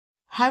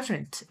Hi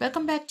friends,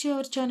 welcome back to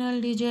our channel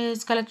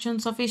DJS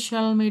collections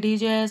official. Me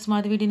DJS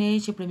Madhavi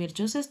Dinesh. ఇప్పుడు మీరు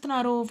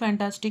చూసేస్తున్నారు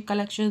fantastic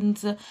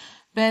collections.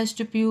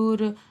 Best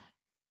pure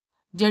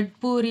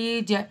జడ్పూరి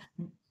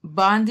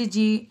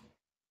బాందిజీ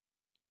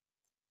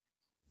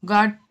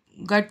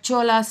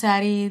గడ్చోలా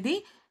sari. ఇది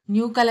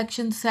new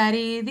collection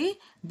sari. ఇది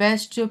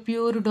best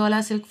pure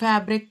డోలా silk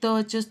ఫ్యాబ్రిక్తో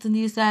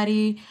వచ్చేస్తుంది ఈ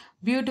sari.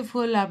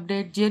 Beautiful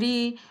update zari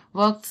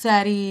work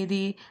sari.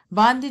 ఇది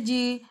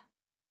బాందిజీ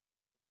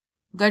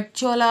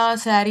గడ్చోలా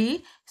శారీ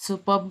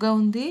సూపర్గా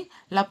ఉంది.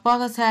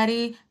 లప్పాగా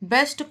శారీ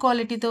బెస్ట్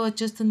క్వాలిటీతో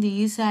వచ్చేస్తుంది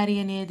ఈ శారీ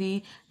అనేది.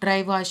 డ్రై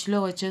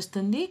వాష్లో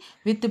వచ్చేస్తుంది,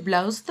 విత్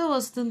బ్లౌజ్తో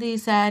వస్తుంది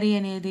ఈ శారీ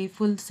అనేది.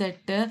 Full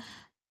set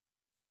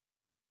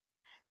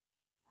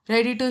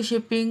ready to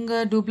shipping,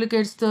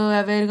 డూప్లికేట్స్తో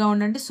అవేర్గా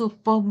ఉండండి.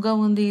 సూపర్గా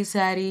ఉంది ఈ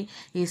శారీ.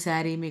 ఈ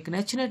శారీ మీకు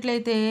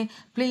నచ్చినట్లయితే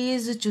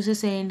ప్లీజ్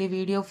చూసేసేయండి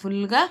వీడియో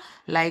ఫుల్గా,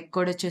 లైక్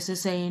కూడా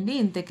చేసేసేయండి.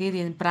 ఇంతకీ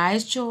దీని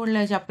ప్రైస్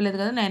చెప్పలేదు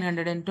కదా,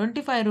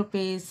 925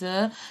 రూపీస్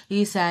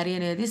ఈ శారీ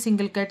అనేది.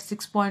 సింగిల్ కట్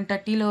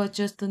 6.30లో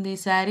వచ్చేస్తుంది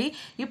ఈ శారీ.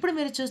 ఇప్పుడు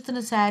మీరు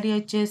చూస్తున్న శారీ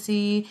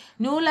వచ్చేసి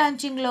న్యూ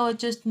లాంచింగ్లో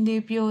వచ్చేస్తుంది.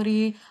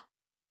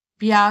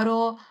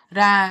 ప్యారో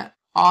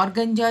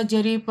ఆర్గంజా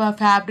జరీ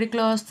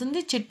ఫ్యాబ్రిక్లో వస్తుంది.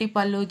 చిట్టి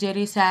పళ్ళు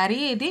జరీ శారీ.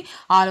 ఇది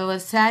ఆల్ ఓవర్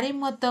శారీ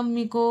మొత్తం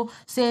మీకు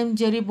సేమ్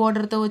జరీ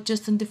బోర్డర్తో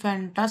వచ్చేస్తుంది.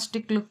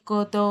 ఫ్యాంటాస్టిక్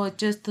లుక్తో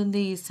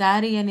వచ్చేస్తుంది ఈ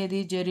శారీ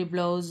అనేది. Zari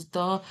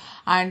బ్లౌజ్తో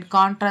and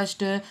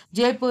contrast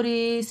Jaipuri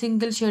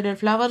single shaded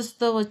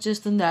ఫ్లవర్స్తో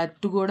వచ్చేస్తుంది.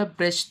 అటు కూడా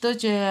బ్రష్తో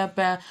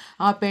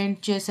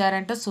పెయింట్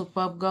చేశారంట.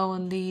 సూపర్గా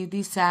ఉంది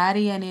ఇది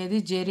శారీ అనేది.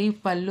 జరీ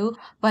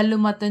పళ్ళు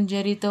మొత్తం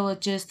జరీతో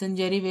వచ్చేస్తుంది.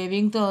 జరీ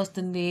వేవింగ్తో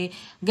వస్తుంది.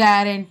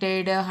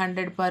 Guaranteed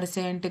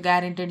 100% guaranteed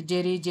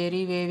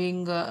zari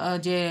weaving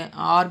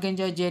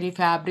organza zari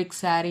fabric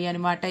sari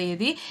అనమాట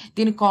ఇది.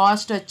 దీని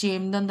కాస్ట్ వచ్చి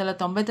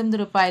 899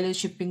 రూపాయలు.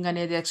 షిప్పింగ్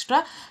అనేది ఎక్స్ట్రా.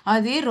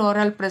 అది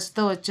రూరల్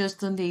ప్రెస్తో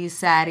వచ్చేస్తుంది ఈ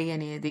శారీ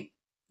అనేది.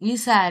 ఈ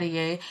శారీ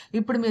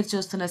ఇప్పుడు మీరు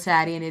చూస్తున్న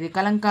శారీ అనేది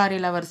కలంకారీ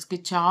లవర్స్కి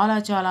చాలా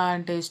చాలా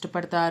అంటే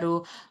ఇష్టపడతారు.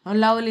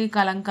 Lovely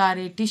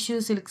Kalamkari tissue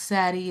silk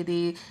sari.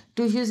 ఇది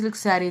టిష్యూ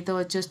సిల్క్ శారీతో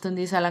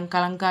వచ్చేస్తుంది.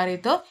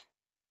 కలంకారీతో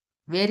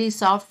వెరీ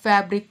సాఫ్ట్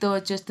ఫ్యాబ్రిక్తో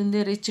వచ్చేస్తుంది.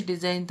 రిచ్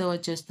డిజైన్తో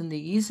వచ్చేస్తుంది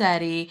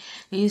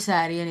ఈ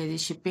శారీ అనేది.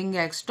 Shipping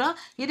extra.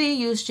 ఇది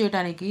యూజ్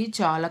చేయడానికి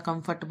చాలా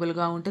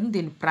కంఫర్టబుల్గా ఉంటుంది.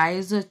 దీని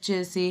ప్రైస్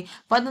వచ్చేసి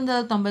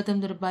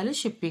 1999 రూపాయలు.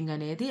 షిప్పింగ్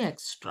అనేది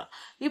ఎక్స్ట్రా.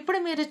 ఇప్పుడు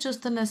మీరు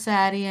చూస్తున్న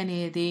శారీ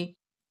అనేది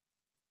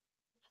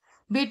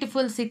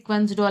బ్యూటిఫుల్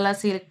సీక్వెన్స్ డోలా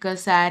సిల్క్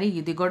శారీ.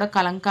 ఇది కూడా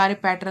కలంకారీ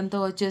ప్యాటర్న్తో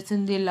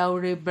వచ్చేసింది.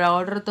 లవ్లీ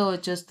బార్డర్తో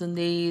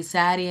వచ్చేస్తుంది ఈ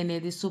శారీ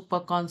అనేది.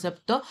 సూపర్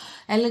కాన్సెప్ట్తో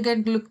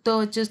ఎలిగెంట్ లుక్తో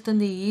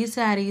వచ్చేస్తుంది ఈ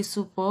శారీ.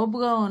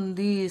 సూపర్గా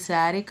ఉంది ఈ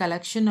శారీ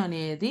కలెక్షన్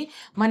అనేది.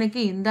 మనకి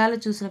ఇందాల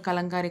చూసిన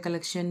కలంకారీ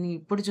కలెక్షన్,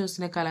 ఇప్పుడు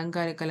చూసిన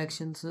కలంకారీ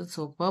కలెక్షన్స్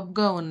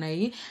సూపర్గా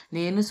ఉన్నాయి.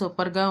 నేను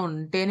సూపర్గా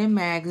ఉంటేనే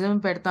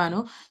మ్యాక్సిమం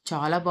పెడతాను.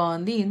 చాలా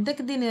బాగుంది.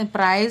 ఇంతకు దీని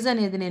ప్రైస్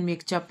అనేది నేను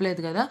మీకు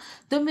చెప్పలేదు కదా,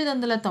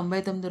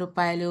 999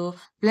 రూపాయలు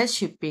ప్లస్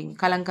షిప్పింగ్.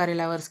 కలంకారీ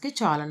లవర్స్కి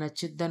చాలా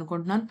నచ్చుద్ది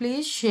అనుకుంటున్నాను.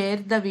 ప్లీజ్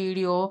షేర్ ద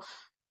వీడియో,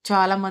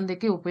 చాలా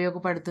మందికి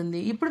ఉపయోగపడుతుంది.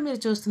 ఇప్పుడు మీరు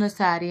చూస్తున్న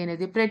శారీ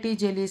అనేది pretty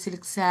jelly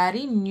silk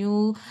sari. New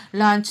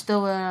లాంచ్తో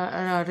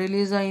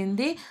release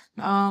అయింది.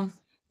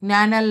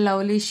 నానల్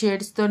లవ్లీ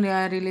షేడ్స్తో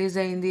రిలీజ్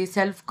అయింది.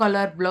 సెల్ఫ్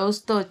కలర్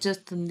బ్లౌజ్తో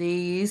వచ్చేస్తుంది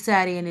ఈ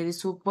శారీ అనేది.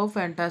 సూపర్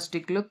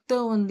ఫ్యాంటాస్టిక్ లుక్తో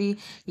ఉంది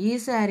ఈ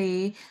శారీ.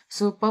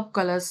 సూపర్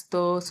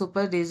కలర్స్తో,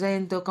 సూపర్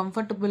డిజైన్తో,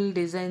 కంఫర్టబుల్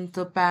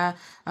డిజైన్తో,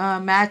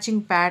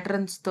 మ్యాచింగ్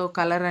ప్యాటర్న్స్తో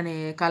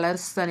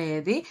కలర్స్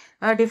అనేది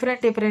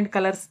డిఫరెంట్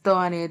కలర్స్తో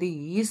అనేది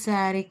ఈ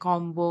శారీ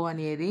కాంబో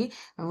అనేది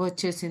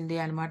వచ్చేసింది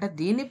అనమాట.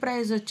 దీని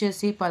ప్రైస్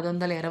వచ్చేసి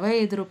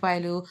 1125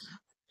 రూపాయలు.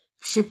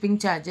 Shipping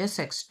charges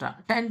extra.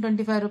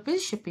 1025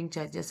 rupees shipping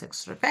charges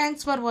extra.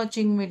 Thanks for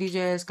watching me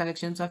DJS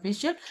collections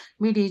official.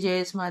 Me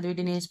DJS Madhavi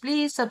Dinesh.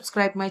 Please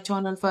subscribe my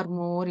channel for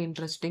more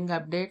interesting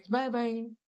updates. By by.